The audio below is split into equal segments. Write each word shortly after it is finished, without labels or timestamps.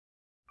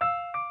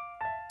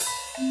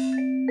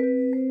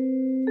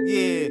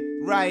Yeah,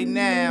 right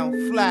now,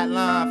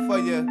 flatline for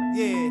you,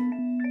 yeah.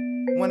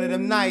 One of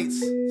them nights,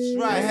 that's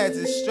right. My heads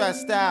is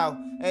stressed out.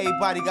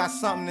 Everybody got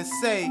something to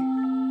say.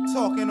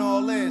 Talking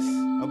all this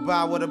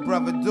about what a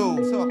brother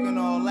do. Talking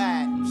all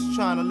that. I'm just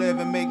trying to live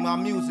and make my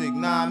music,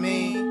 nah I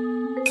mean?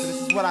 So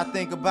this is what I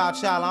think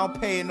about y'all. I don't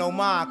pay it no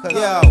mind, cause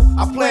yo,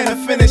 I plan to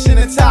finish in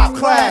the top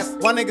class.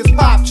 Why niggas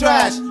pop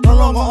trash? No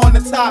longer on the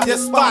top, your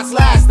spot's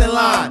last in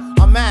line.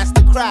 I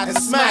master craft and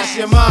smash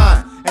your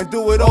mind. And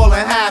do it all in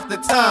half the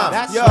time.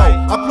 That's yo, right.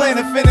 I plan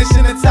to finish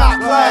in the top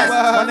class.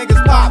 My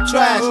niggas pop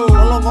trash. No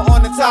longer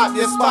on the top,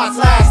 your spot's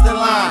last in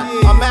line.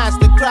 I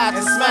master craft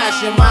and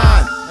smash your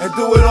mind. And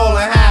do it all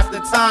in half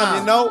the time,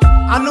 you know?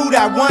 I knew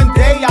that one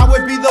day I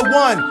would be the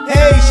one.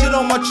 Hey, shit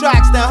on my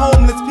tracks, that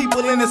homeless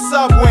people in the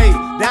subway.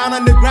 Down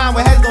underground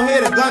where heads don't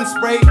hear the gun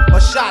spray.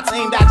 Or shots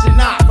aimed at your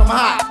knot from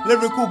hot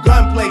lyrical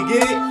gunplay,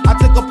 get it? I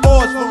took a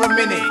pause for a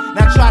minute.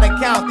 Now try to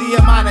count the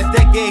amount of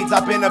decades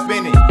I've been up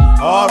in it.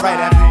 Alright,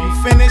 after we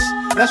finish,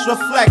 let's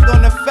reflect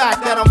on the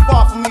fact that I'm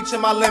far from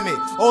reaching my limit.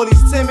 All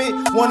these timid,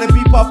 wanna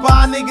be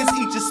Popeye niggas,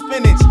 eat your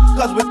spinach.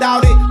 Cause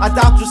without it, I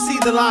doubt you'll see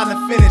the line to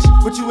finish.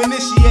 But you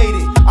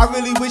initiated, I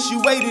really wish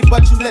you waited.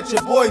 But you let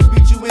your boys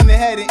beat you in the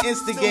head and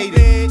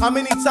instigated. How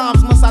many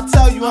times must I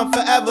tell you I'm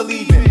forever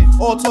leaving?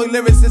 All toy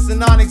lyricists and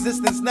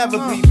non-existence never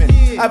breathing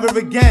ever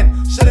again,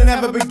 should've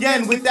never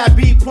began with that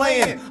beat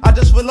playing. I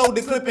just reload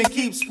the clip and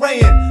keep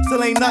spraying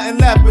till ain't nothing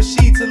left but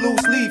sheets of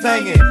loose leaf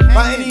hanging.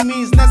 By any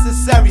means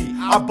necessary,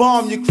 I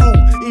bomb your crew.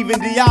 Even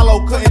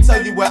Diallo couldn't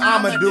tell you what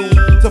I'ma do.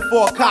 To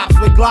 4 cops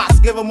with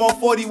Glocks, give them all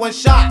 41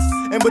 shots.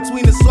 In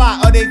between the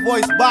slot of they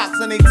voice box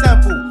and they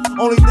temple.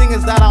 Only thing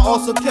is that I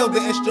also killed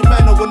the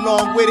instrumental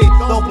along with it.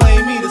 Don't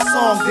blame me, the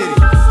song did it.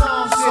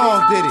 The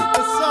song did it.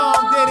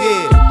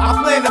 Yeah, I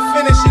plan to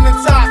finish in the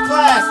top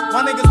class.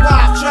 My niggas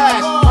pop trash.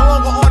 No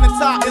longer on the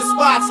top, your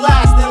spot's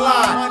last in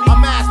line. I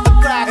master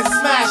craft and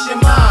smash your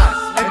mind.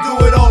 And do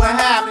it all in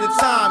half the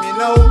time, you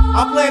know?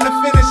 I plan to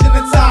finish in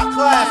the top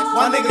class.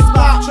 My niggas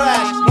pop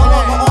trash. No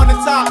longer on the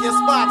top, your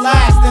spot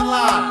last in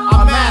line.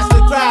 I master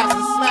craft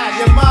and smash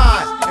your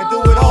mind. And do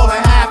it all in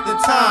half the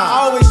time.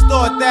 I always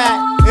thought that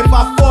if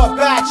I fought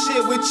back, shit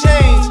would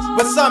change.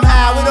 But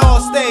somehow it all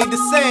stayed the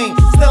same.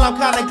 Still I'm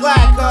kinda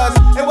glad, cause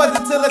it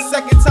wasn't till the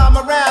second time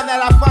around that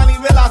I finally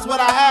realized what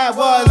I had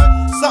was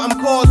something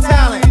called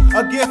talent.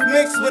 A gift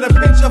mixed with a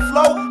pinch of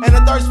flow and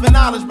a thirst for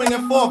knowledge,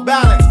 bringing forth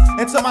balance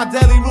into my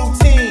daily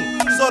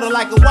routine. Sorta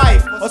like a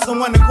wife or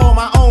someone to call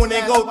my own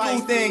and go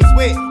through things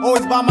with.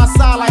 Always by my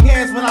side like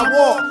hands when I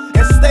walk.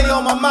 And stay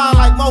on my mind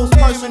like most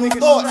personal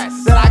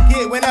thoughts that I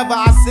get whenever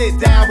I sit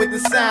down with the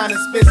sound and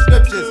spit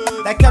scriptures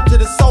that capture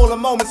the soul of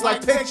moments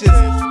like pictures.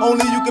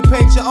 Only you can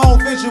paint your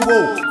own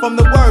visual from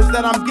the words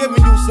that I'm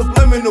giving you,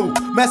 subliminal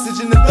message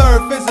in the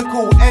third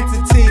physical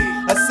entity.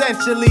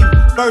 Essentially,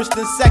 first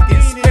and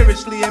second,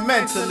 spiritually and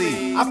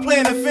mentally. I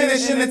plan to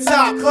finish in the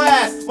top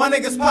class. My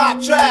niggas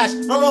pop trash.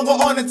 No longer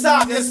on the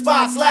top, their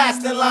spots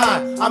last in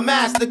line. I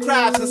master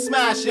crafts and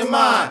smash your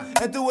mind.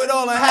 And do it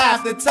all in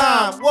half the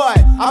time. What?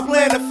 I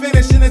plan to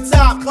finish in the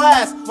top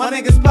class. My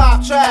niggas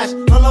pop trash.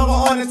 No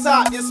longer on the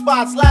top, your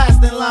spots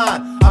last in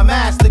line. I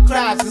master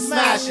crafts and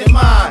smash your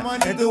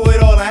mind. And do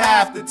it all in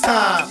half the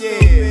time.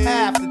 Yeah,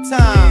 half the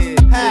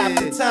time. Half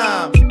the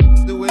time.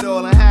 Do it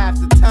all in half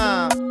the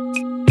time.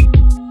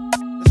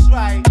 That's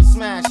right,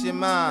 smash your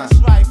mind.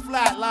 That's right,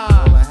 flatline.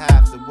 All in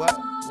half the what?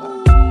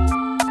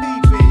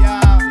 Peep it,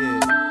 y'all. Yeah.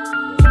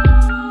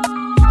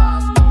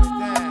 Time's going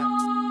down.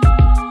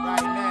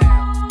 Right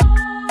now.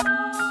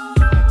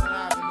 Franklin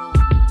Avenue.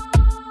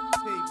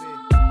 Peep it.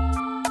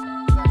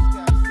 Best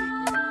kept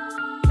secret.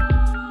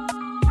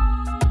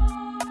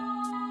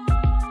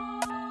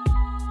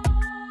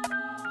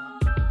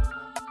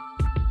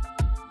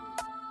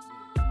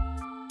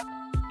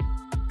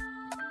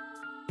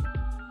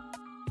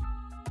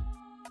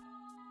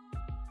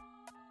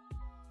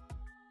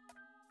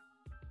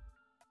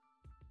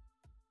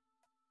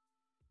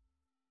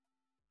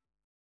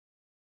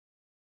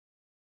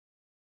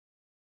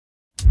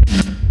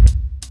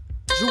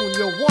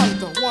 Junior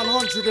Wonder,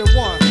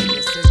 101.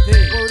 Yes,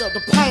 indeed. Word up, the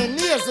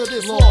pioneers of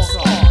this lost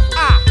art. I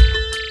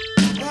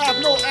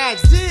have no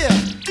idea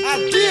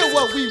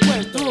what we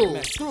went through.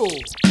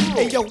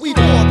 Hey yo, we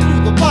fought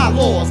through the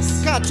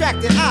bylaws,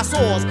 contracted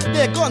eyesores,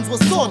 their guns were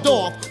sawed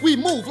off. We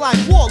moved like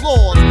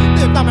warlords,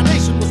 their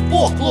domination was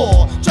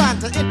folklore, trying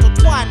to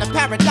intertwine the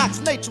paradox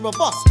nature of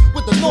us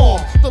with the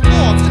norm. The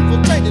laws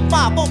infiltrated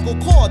by vocal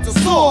cords of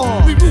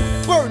swords. We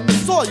root, burn the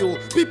soil,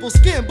 people's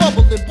skin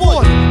bubble and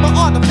boil. My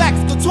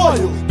artifacts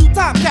tutorial, through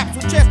time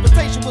capsule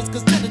transportation was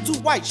considered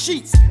 2 white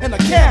sheets and a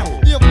camel.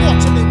 The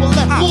unfortunate were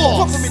left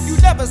lost. Proclamate you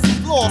never see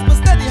flaws, but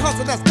steady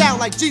hustle that's down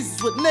like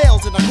Jesus with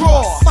nails in a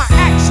cross. My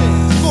actions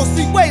gon'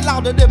 speak way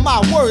louder than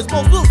my words.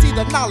 Most will see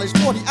the knowledge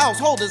 40 ounce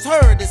holders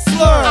heard is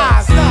slurred.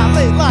 Eyes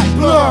dilate like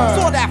blur.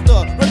 Sought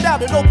after,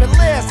 redoubted open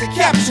lands and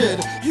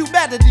captured.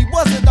 Humanity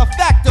wasn't a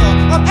factor.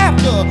 I'm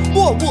after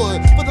more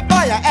wood for the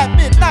fire at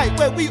midnight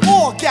where we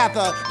all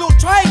gather. Don't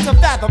try to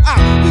fathom.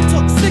 We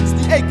took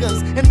 60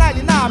 acres and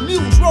 99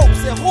 mules,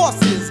 ropes, and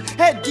horses.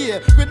 headgear,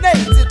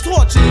 grenades and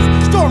torches,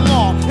 strong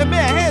arm and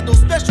manhandle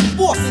special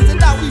forces. And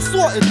now we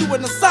sorted through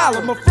an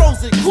asylum of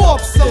frozen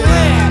corpses. The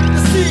land,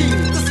 the sea,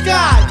 the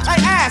sky, I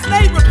ask,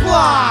 they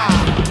reply.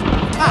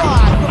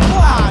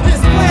 This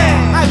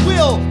plan I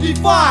will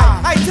defy.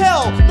 I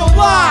tell no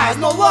lies,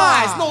 no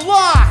lies, no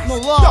lies, no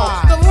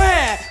lies. Yo, the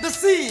land, the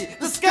sea,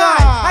 the sky,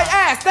 I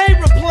ask, they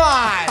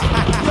reply.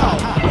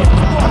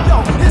 Yo,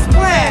 his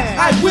plan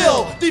I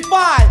will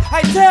defy.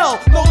 I tell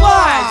no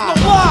lies, no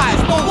lies,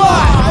 no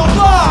lies, no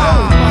lies.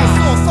 I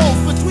saw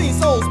souls between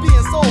souls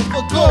being sold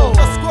for gold.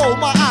 A scroll,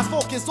 my eyes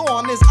focus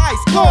on is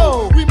ice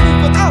cold. We move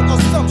without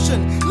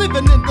assumption,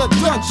 living in the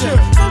dungeon,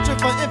 searching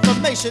for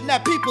information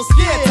that people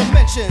scared to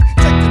mention.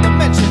 Check the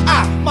dimension,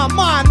 my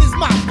mind is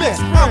my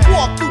best. I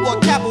walk through a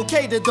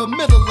cavalcade in the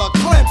middle of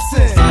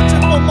Clemson,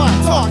 searching for my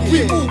target.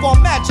 We move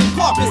on magic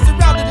carpets,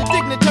 surrounded in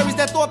dignitaries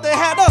that thought they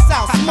had us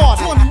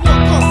outsmarted. 21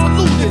 guns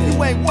saluted, if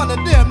you ain't one of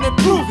them, then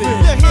prove it.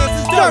 Your hands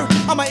is dirt,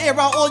 I'ma air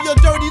out all your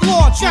dirty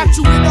laundry. Got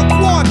you in a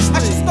quandary. I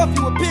should stuff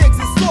you with pigs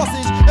and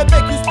sausage and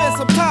make you spend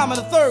some time in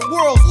the third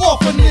world's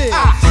orphanage.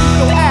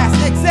 Your ass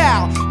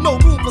exile, no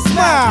room for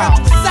smiles. Got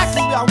you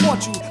exactly where I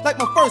want you, like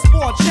my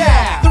firstborn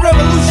child. The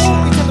revolution,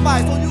 we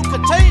televised so you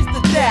could change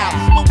the dial.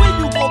 But where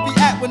you gon' be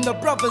at when the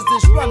brothers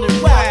is running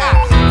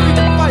wild?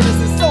 Freedom fighters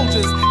and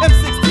soldiers,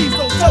 M16s,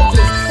 those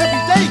soldiers.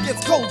 Every day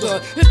gets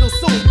colder, it'll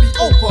soon be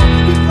over.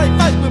 We play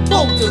fight with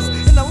boulders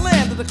in the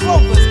land of the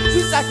clovers.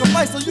 We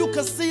sacrifice so you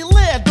can see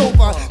land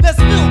over that's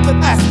filled with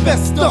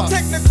asbestos.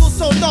 Technical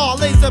sonar,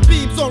 laser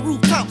beams on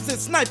rooftops and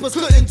snipers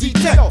couldn't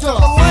detect us. The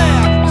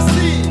land, the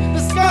sea,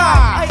 the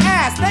sky, I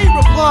ask, they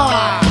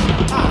reply.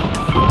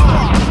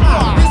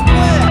 His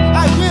plan,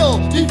 I will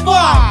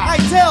defy. I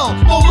tell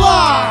no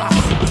lies,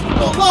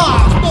 no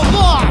lies, no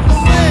lies. The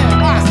land,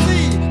 I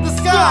see, the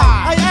sky,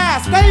 I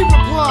ask, they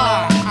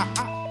reply.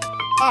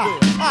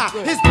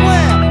 His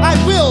plan, I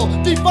will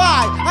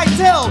defy. I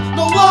tell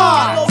no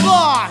lies, no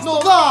lies, no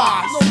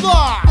lies, no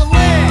lies. The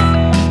land,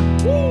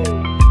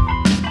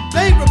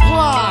 they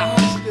reply.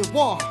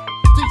 101,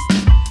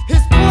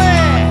 his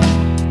plan,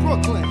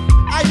 Brooklyn,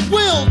 I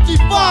will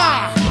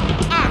defy.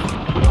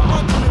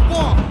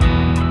 101,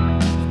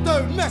 the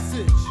third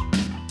message.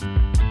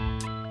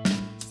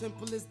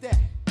 Simple as that.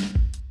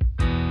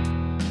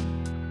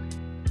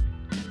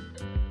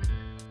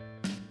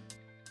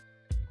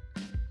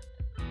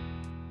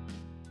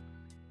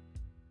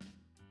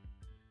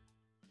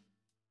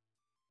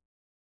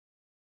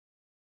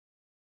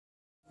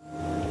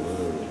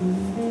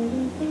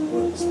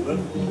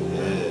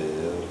 Yeah,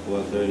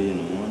 4:30 in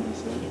the morning.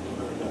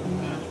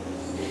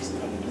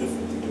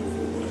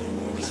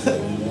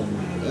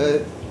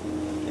 What?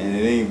 And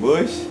it ain't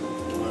Bush?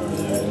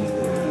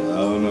 I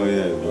don't know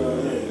yet, bro.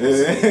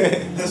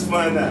 Let's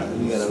find out.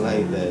 You gotta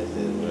like that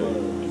shit, bro.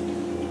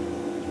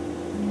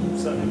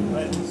 Something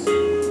like this.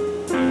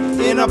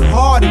 In a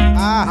party,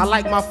 I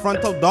like my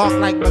frontal dark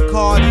like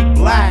Bacardi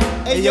Black.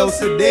 Ayo,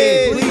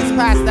 Sadid, please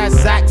pass that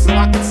sack so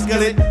I can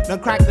skill it. Then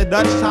crack the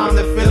Dutch, time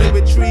to fill it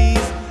with trees.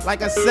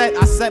 Like I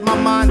set my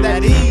mind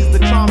at ease. The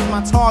charm's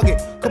my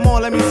target. Come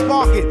on, let me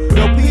spark it.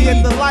 Yo, P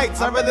hit the lights.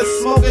 I'd rather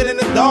smoke it in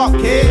the dark,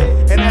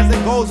 kid. And as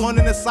it goes on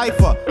in the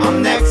cipher,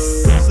 I'm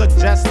next.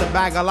 Suggest a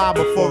bag of lie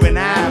before and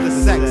after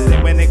sex.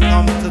 And when it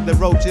comes to the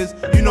roaches,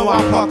 you know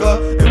I pucker.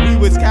 If we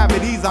was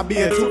cavities, I'd be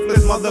a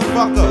toothless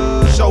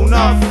motherfucker. Show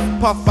enough,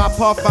 puff by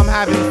puff, I'm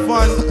having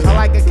fun. I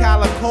like a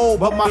calico,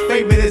 but my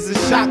favorite is a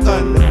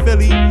shotgun. The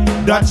Philly,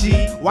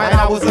 Dutchie, White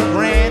House a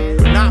brand.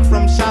 Not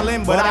from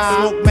Shaolin, but I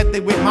smoke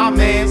method with my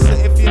man. So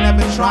if you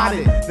never tried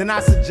it, then I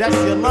suggest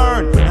you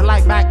learn. And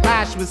like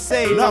Backlash would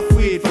say, enough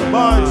weed for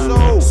burn.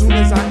 So soon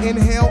as I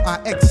inhale,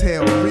 I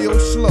exhale real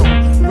slow,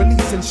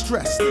 releasing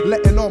stress,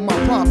 letting all my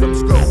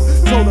problems go.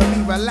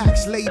 Totally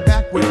relaxed, laid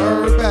back with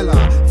Herbella,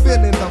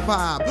 feeling the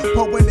vibe,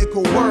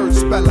 poetical word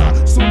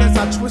speller. Soon as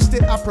I twist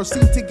it, I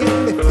proceed to get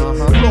lifted.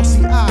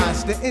 Glossy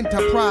eyes, the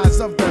enterprise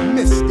of the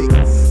mystic.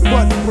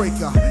 Bud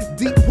breaker,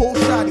 deep pull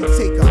shotty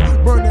taker,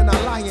 burning a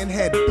lion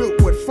head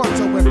built with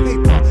frontal and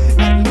paper.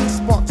 At least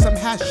spark some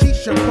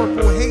hashish and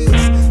purple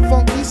haze.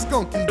 Funky,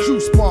 skunky,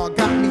 juice bar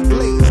got me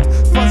glazed.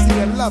 Fuzzy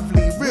and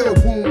lovely, real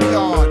boom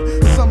yard.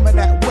 Some of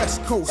that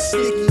West Coast,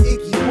 sticky,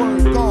 icky,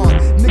 word gone.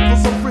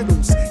 Nickels of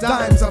riddles,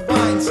 dimes of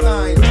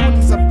Einstein.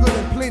 20s of good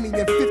and plenty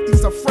and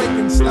 50s of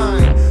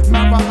Frankenstein.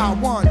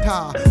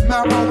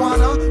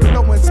 Marijuana,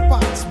 blowing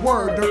spots.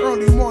 Word, the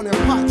early morning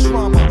pot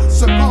trauma.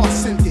 Cigar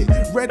scented,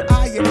 red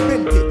eye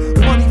invented.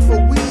 Money for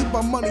weed,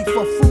 but money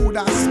for food,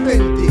 I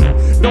spend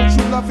it. Don't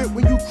you love it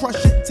when you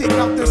crush it? Take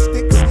out the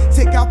sticks,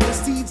 take out the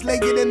seeds, lay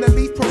it in the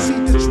leaf,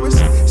 proceed to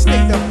twist.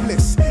 State of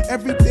bliss,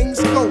 everything's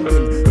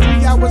golden.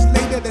 3 hours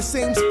later, the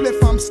same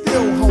spliff I'm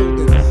still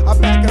holding. A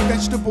bag of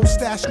vegetables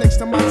stashed next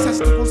to my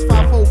testicles.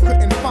 5-0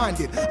 couldn't find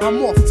it.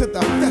 I'm off to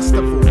the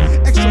festival.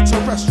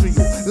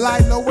 Extraterrestrial,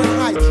 lilo and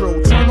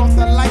hydro. Turn off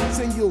the lights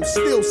and you'll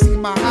still see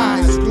my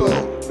eyes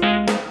glow.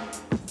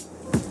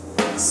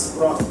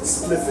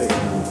 Spliffing.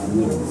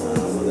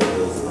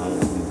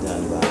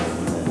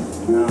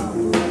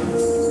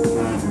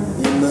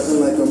 Ain't nothing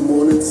like a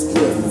morning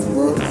spliff,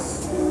 bro.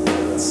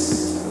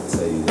 I'll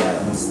tell you that.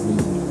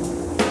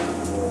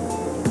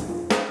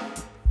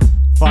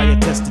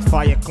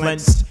 fire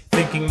cleansed,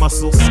 thinking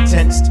muscles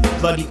tensed,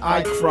 bloody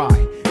eye cry.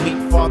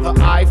 Meet father,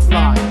 I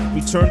fly,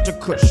 return to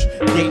Kush,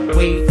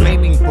 gateway,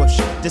 flaming bush,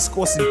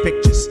 discoursing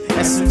pictures,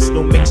 essence,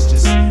 no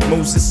mixtures.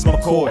 Moses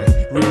McCoy,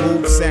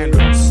 remove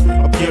sandals,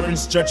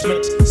 appearance,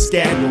 judgment,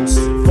 scandals.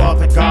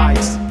 Father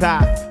guides,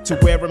 path to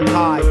where him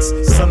hides.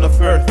 Son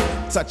of earth,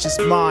 touches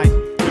mine,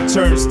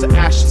 returns to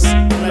ashes,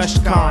 flesh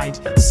kind,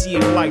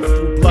 seeing life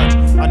through blood,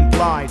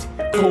 unblind.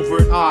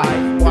 Covert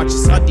eye,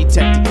 watches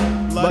undetected,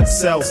 blood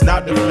cells now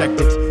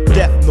deflected.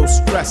 Death, no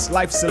stress,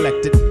 life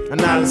selected.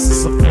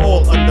 Analysis of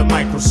all under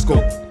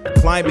microscope.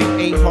 Climbing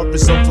a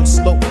horizontal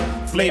slope.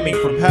 Flaming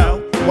from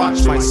hell,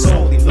 watch my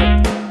soul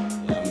elope.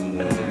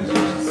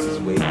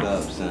 Just wake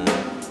up, son.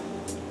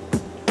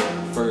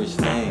 First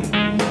thing.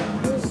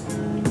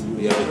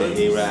 We up at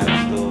the A-Rap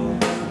store.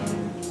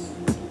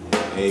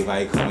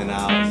 Everybody coming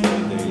out,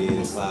 7:30,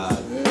 8 o'clock.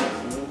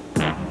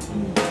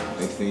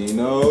 Next thing you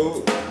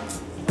know,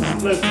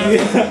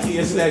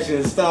 your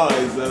session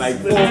starts. So like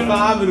 4 or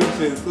 5 of them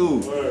shit too.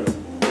 Word.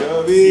 You know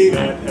what I mean?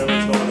 Man,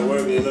 parents going to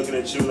work, they're looking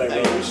at you like,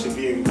 oh, we should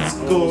be in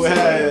school. Cool,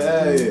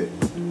 hell yeah.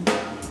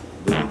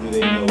 Little do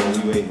they know what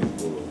we waiting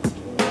for.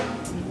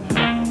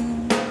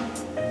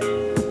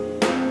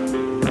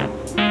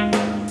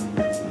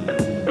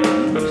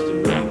 You used to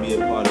really be a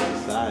part of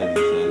society,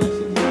 son. That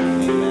shit just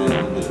ain't mad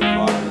under the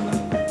carpet,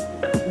 like,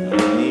 you know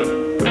what I mean?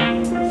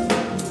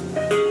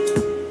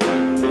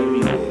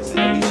 Everywhere, son.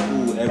 Every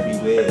school,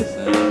 everywhere,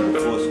 son.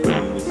 Before school,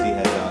 you would see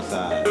heads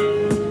outside.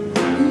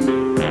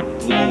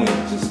 Blowing,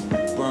 just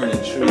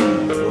burning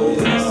trees,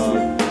 rolling up.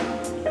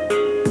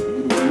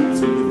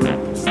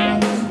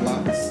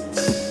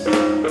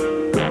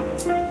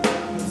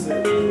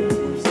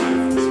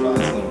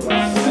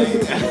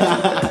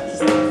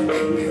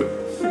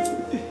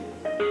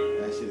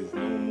 That shit is no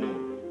more.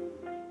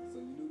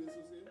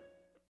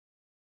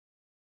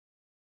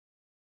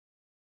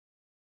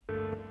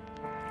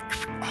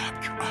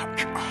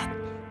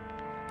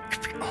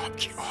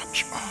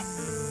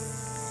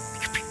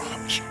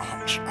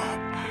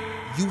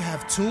 You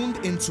have tuned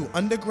into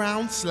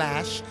Underground /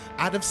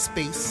 Out of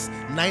Space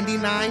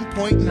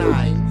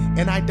 99.9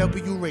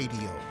 NIW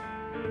Radio.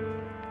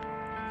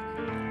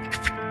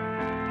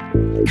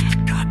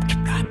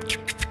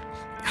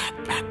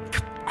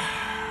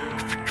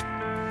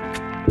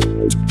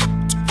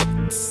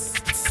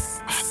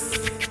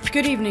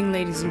 Good evening,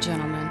 ladies and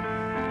gentlemen.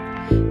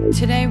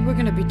 Today we're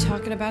going to be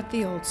talking about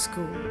the old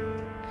school.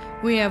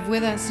 We have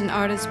with us an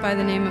artist by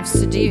the name of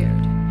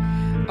Sadird,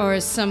 or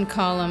as some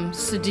call him,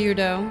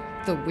 Sadirdo,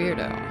 the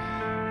weirdo.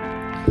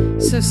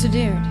 So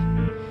Sadird,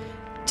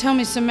 tell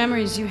me some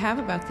memories you have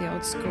about the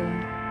old school.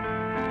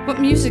 What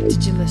music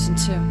did you listen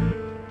to?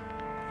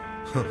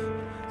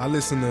 I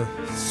listen to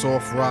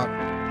soft rock,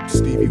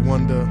 Stevie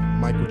Wonder,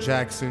 Michael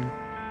Jackson,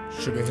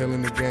 Sugar Hill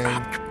and the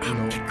Gang, you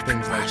know,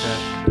 things like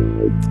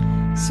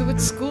that. So what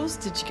schools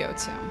did you go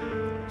to?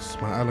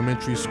 My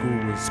elementary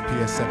school was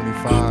PS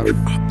 75.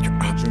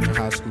 My junior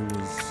high school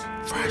was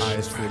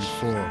IS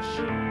 44.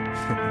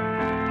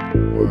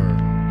 Word.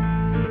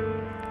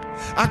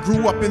 I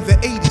grew up in the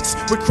 80s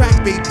with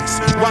crack babies,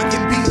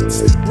 rocking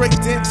beats,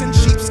 breakdancing,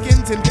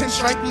 sheepskins, and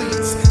pinstripe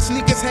leads.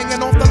 Sneakers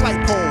hanging off the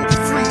light pole,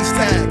 freeze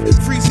tag,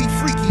 freezy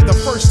freaky. The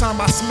first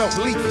time I smelled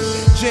leaky.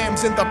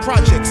 Jams in the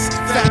projects,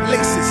 fat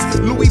laces,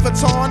 Louis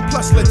Vuitton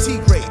plus Le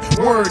Tigre.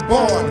 Word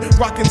born,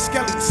 rocking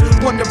skellies,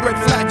 Wonder Bread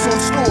flags on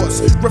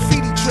stores,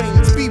 graffiti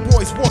trains,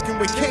 b-boys walking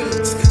with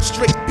canes.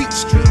 Straight Beach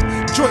Street,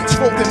 joints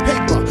rolled in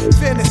paper,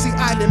 Fantasy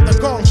Island, the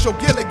Gong Show,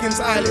 Gilligan's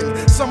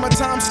Island.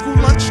 Summertime school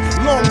lunch,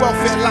 long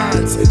welfare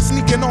lines,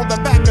 sneaking on the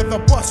back of the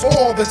bus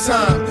all the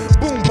time.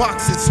 Boom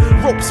boxes,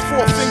 ropes,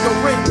 4-finger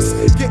rings,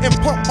 getting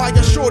pumped by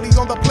a shorty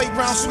on the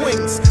playground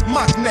swings.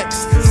 Mock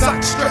necks,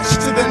 socks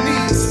stretched to the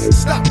knees,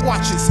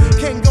 stopwatches,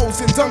 Kangos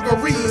and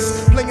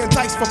dungarees, playing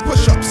dice for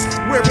push-ups,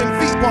 wearing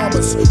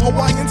V-bombers,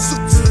 Hawaiian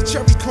suits,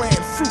 Cherry Clan,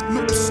 Fruit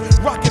Loops,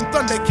 rocking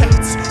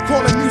Thundercats,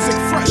 calling music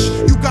fresh.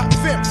 You got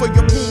vamp for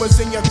your Pumas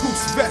and your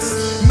Goose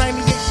vest.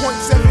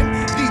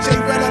 98.7, DJ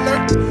Red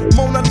Alert,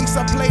 Mona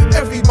Lisa played,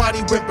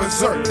 everybody went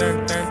berserk.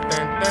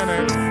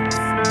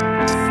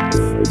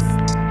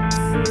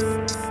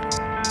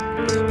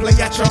 Play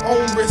at your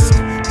own risk,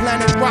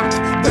 Planet Rock,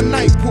 the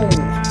night pool,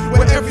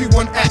 where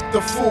everyone act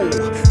the fool,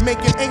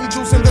 making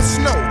angels in the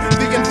snow,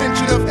 the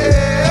invention of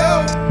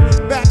hell.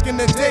 Back in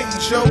the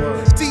days, yo,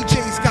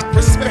 DJs got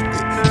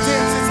respected,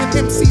 dances and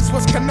MCs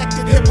was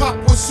connected, hip-hop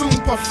was soon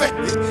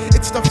perfected.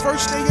 It's the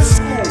first day of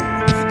school,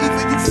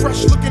 either you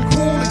fresh looking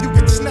cool or you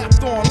get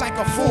snapped on like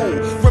a fool.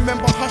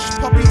 Remember Hush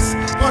Puppies,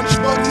 Punch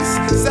Buggies,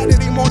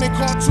 Saturday morning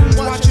cartoons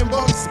watching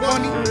Bugs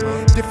Bunny.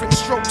 Different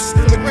strokes,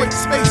 the great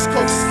space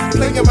coast,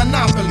 playing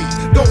Monopoly,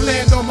 don't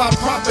land on my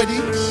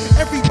property.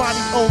 Everybody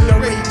own the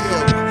radio,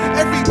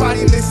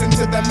 everybody listen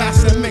to the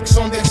master mix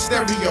on their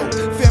stereo.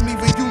 Family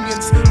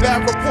reunions,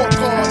 bad report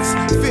cards,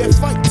 fair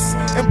fights,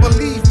 and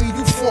believe me,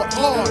 you fought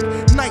hard.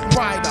 Night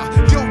Rider,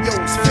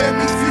 yo-yos,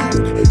 Family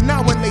Feud,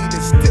 now and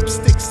latest,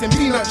 dipsticks and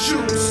peanut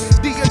chews,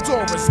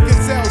 Deodoras,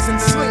 gazelles and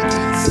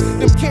slinkies,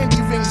 them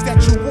candy rings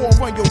that you wore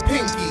on your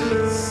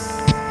pinkies.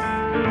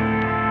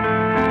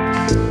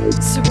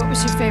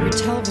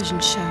 television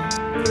show.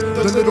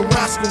 The Little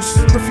Rascals,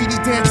 graffiti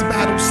dance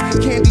battles,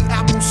 candy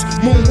apples,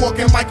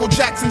 moonwalking Michael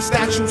Jackson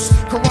statues,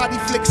 karate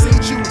flicks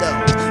and judo,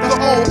 the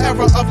old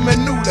era of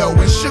Menudo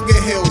and Sugar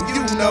Hill,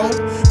 you know.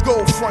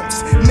 Gold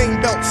fronts,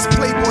 name belts,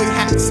 Playboy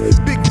hats,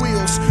 big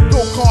wheels,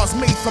 go-cars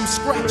made from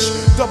scratch,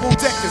 double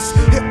deckers,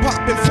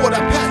 hip-hop and Ford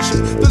Apache,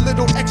 the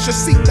little extra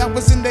seat that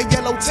was in the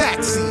yellow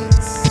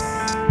taxis.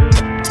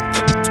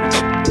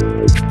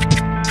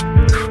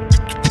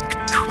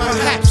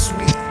 Perhaps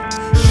we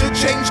should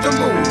change the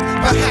mood.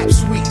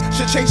 Perhaps we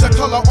should change the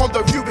color on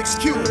the Rubik's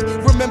Cube.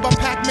 Remember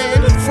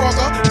Pac-Man,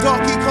 Frogger,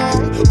 Donkey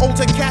Kong?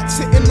 Older cats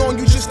sitting on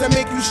you just to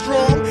make you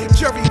strong.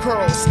 Jerry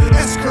curls,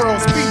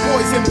 S-curls,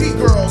 B-boys and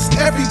B-girls.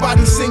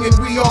 Everybody singing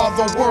We Are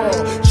the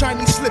World.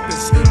 Chinese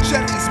slippers,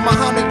 jellies,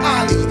 Muhammad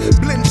Ali.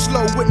 Blend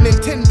slow with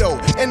Nintendo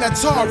and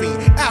Atari.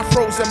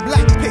 Afros and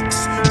black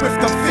picks with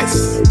the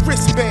fists.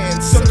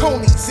 Wristbands,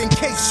 Sauconys and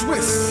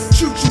K-Swiss.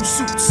 Choo-choo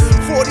suits,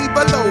 40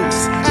 belows.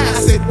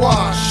 Acid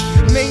wash,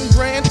 name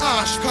brand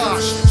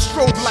Oshkosh.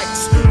 Strobe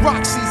lights,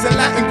 Roxy's and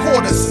Latin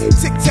quarters.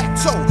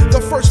 Tic-tac-toe,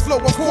 the first flow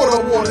of quarter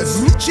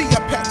waters. Chia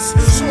pets,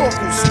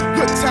 snorkels,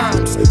 good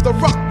times. The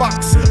rock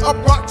box, up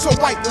rock to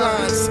white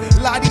lines.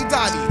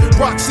 Lottie-dottie,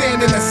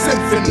 Roxanne in a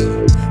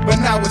symphony. But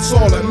now it's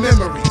all a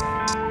memory.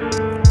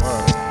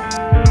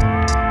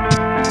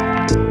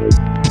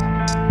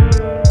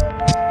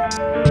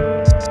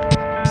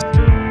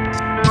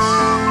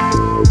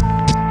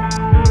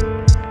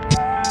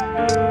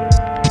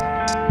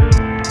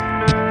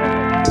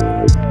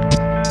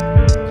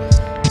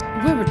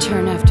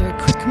 After a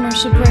quick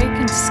commercial break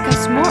and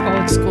discuss more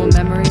old school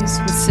memories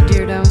with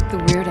Sedirdo the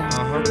Weirdo.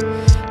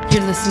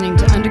 You're listening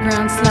to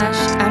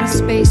Underground/Outer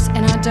Space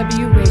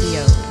NRW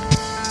Radio.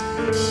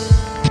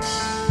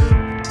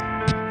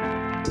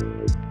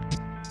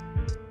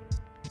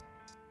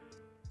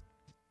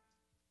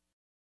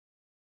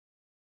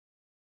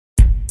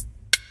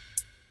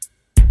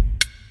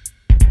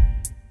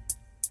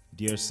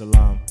 Dear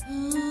Selam,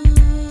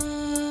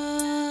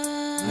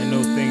 I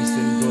know things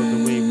didn't go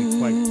the way we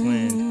quite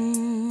planned.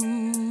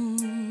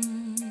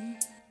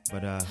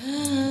 But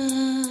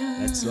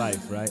that's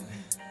life, right?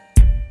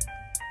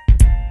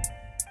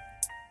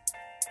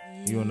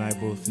 You and I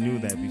both knew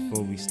that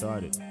before we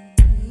started.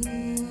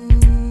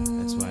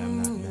 That's why I'm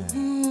not mad.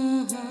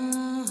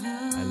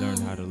 I learned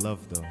how to love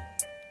though.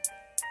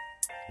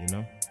 You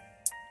know?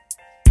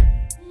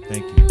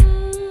 Thank you.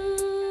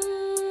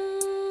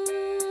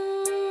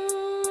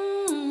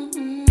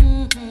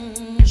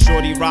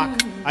 Shorty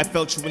Rock, I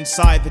felt you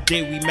inside the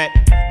day we met.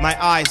 My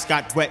eyes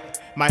got wet.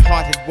 My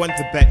heart had won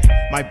the bet.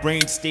 My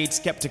brain stayed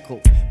skeptical,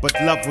 but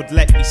love would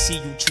let me see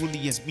you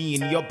truly as me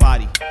in your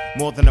body.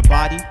 More than a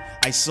body,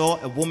 I saw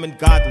a woman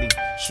godly.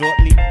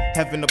 Shortly,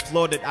 heaven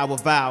applauded our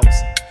vows.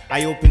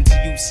 I opened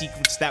to you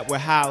secrets that were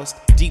housed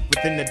deep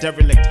within the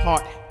derelict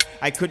heart.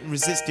 I couldn't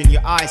resist in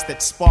your eyes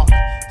that spark,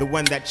 the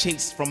one that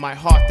chased from my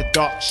heart the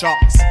dark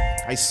sharks.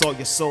 I saw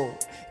your soul,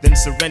 then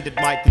surrendered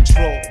my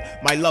control.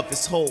 My love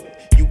is whole.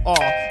 You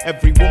are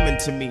every woman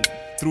to me.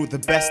 Through the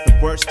best, the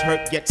worst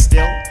hurt, yet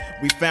still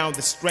we found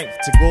the strength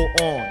to go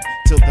on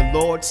till the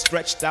Lord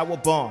stretched our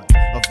bond.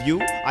 Of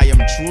you, I am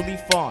truly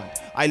fond.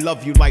 I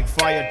love you like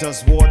fire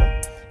does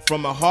water.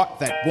 From a heart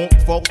that won't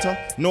falter,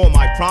 nor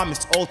my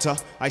promise alter,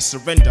 I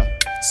surrender,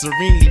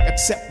 serenely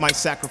accept my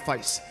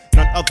sacrifice.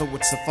 None other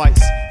would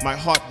suffice. My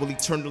heart will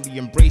eternally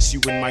embrace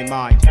you in my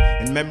mind.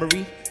 In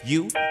memory,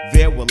 you,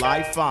 there will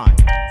I find.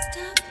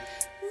 Stop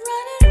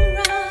running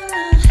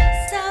around.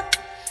 Stop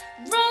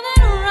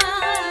running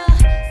around.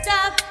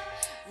 Stop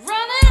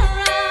running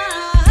around.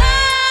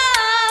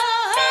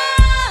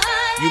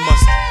 You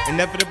must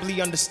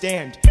inevitably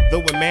understand,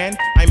 though a man,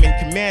 I'm in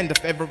command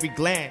of every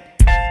gland.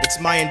 It's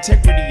my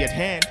integrity at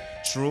hand,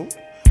 true.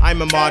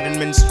 I'm a modern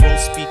minstrel,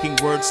 speaking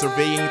words,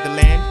 surveying the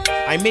land.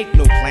 I make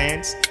no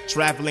plans,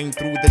 traveling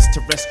through this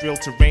terrestrial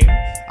terrain.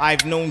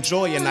 I've known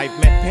joy and I've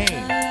met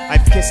pain.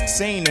 I've kissed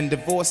sane and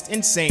divorced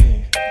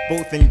insane.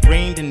 Both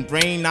ingrained in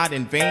brain, not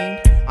in vain.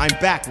 I'm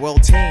back, well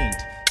tamed,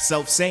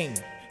 self-sane.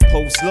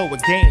 Pose low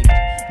again,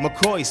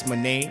 McCoy's my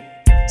name.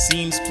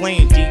 Seems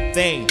plain, deep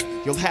thing.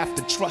 You'll have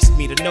to trust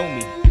me to know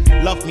me.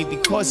 Love me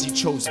because you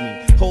chose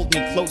me. Hold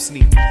me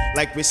closely,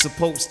 like we're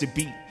supposed to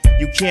be.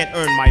 You can't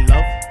earn my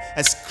love,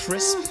 as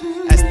crisp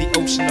as the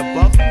ocean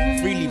above.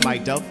 Freely, my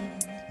dove.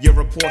 You're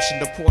a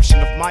portion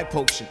of my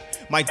potion.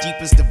 My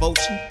deepest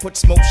devotion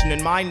puts motion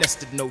in my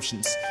nested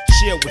notions.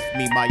 Share with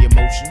me my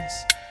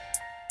emotions.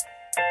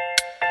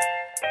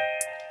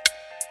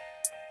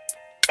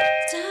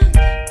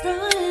 Stop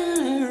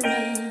running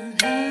around.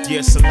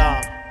 Dear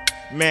Selam,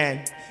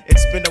 man,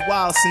 it's been a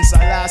while since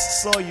I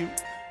last saw you.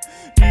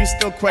 Do you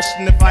still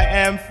question if I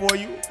am for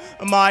you?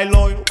 Am I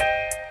loyal?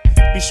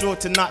 Be sure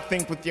to not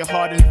think with your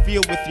heart and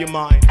feel with your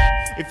mind.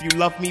 If you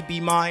love me, be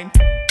mine.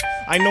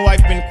 I know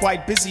I've been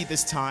quite busy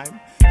this time.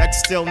 That's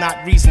still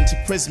not reason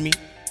to quiz me.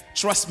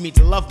 Trust me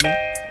to love me.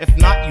 If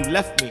not, you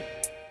left me.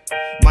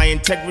 My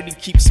integrity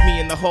keeps me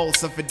in the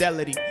halls of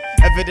fidelity.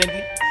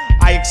 Evidently,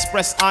 I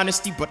express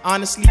honesty, but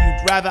honestly,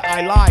 you'd rather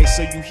I lie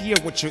so you hear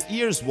what your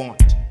ears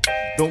want.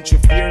 Don't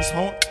your fears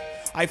haunt?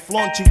 I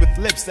flaunt you with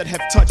lips that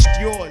have touched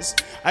yours.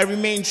 I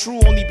remain true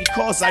only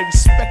because I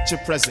respect your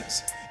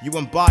presence. You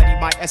embody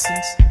my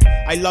essence.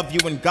 I love you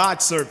in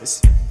God's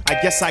service. I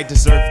guess I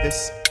deserve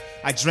this.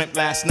 I dreamt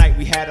last night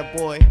we had a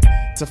boy,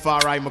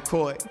 Tafari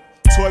McCoy.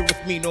 Toy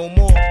with me no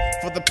more,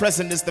 for the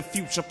present is the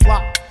future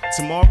plot.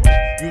 Tomorrow,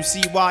 you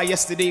see why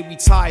yesterday we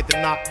tied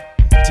the knot.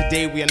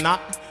 Today we are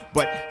not,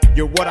 but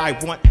you're what I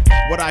want,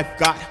 what I've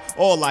got,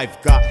 all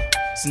I've got.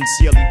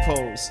 Sincerely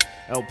pose,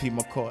 LP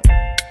McCoy.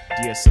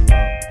 Dear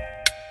Selam.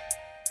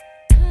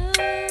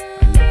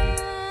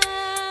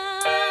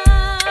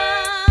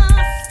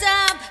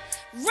 Stop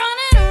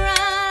running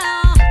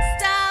around.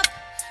 Stop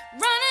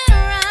running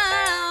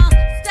around.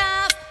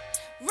 Stop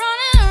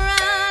running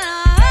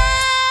around.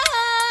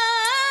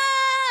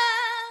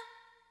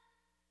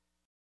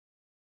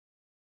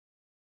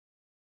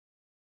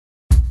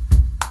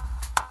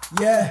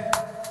 Yeah,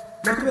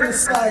 look at the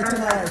sky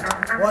tonight.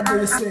 What do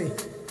you see?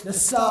 The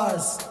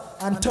stars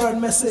and third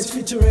message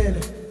featuring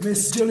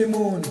Miss Julie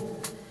Moon.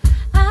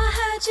 I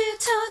heard you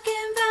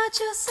talking about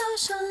your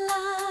social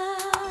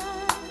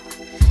life,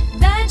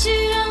 that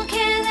you don't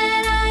care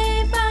that I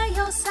ain't by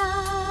your side.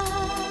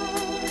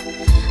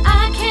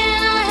 I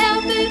cannot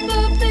help it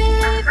but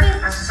believe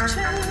it's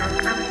true.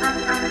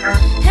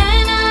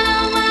 And I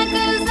don't mind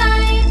 'cause I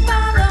ain't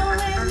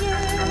following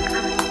you.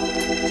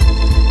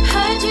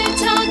 Heard you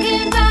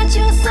talking about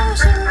your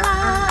social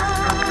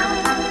life,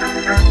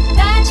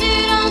 that you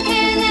don't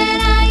care that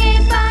I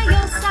ain't by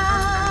your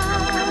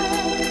side.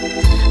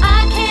 I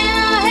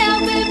cannot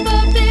help it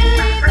but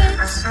believe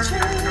it's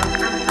true.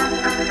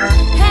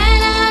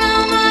 And I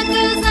don't mind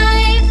 'cause I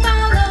ain't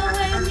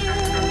following you.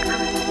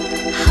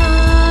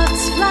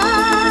 Hearts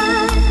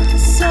fly,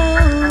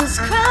 souls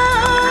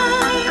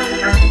cry,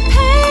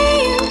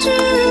 paying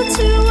true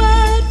to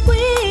what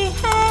we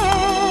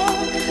had.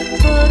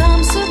 But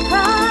I'm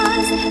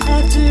surprised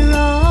after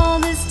all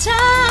this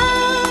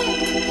time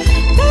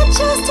that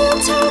you're still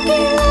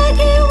talking like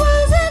it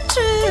wasn't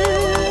true.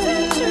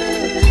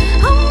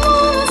 I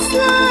wanna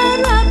slide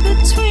right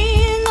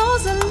between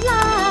those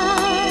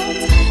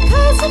lines,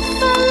 'cause if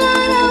I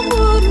lied I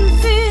wouldn't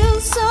feel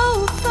so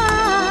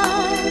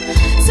fine.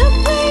 So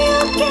play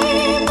your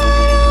game, I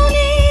don't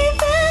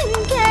even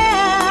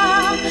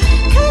care,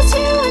 'cause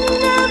you were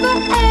never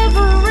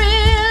ever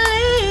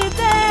really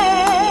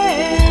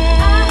there.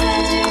 I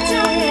heard you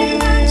talking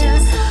about your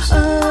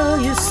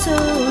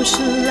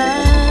social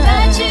life,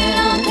 that you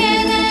don't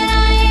care that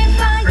I ain't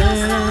by your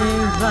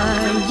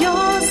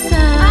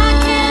side. I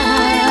can't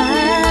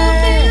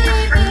help it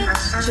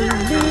but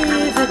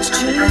believe it's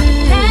true.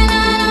 And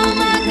I don't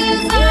mind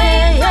 'cause I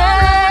ain't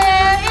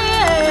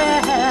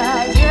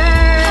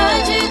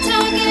heard you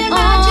talking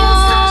about your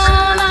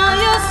social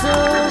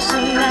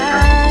life,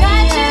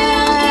 that you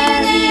don't care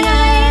that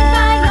I ain't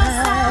by your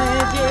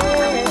side.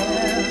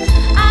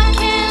 I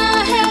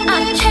cannot help it.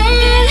 I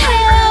can't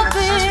help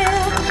it.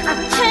 I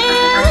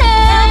can't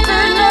help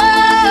it.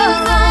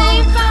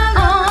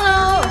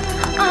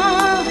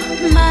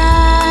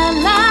 My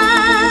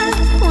life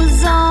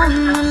was on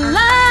the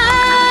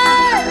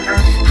line.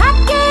 I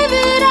gave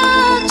it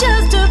all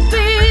just to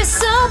be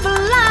so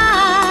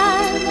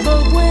blind.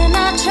 But when I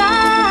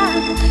tried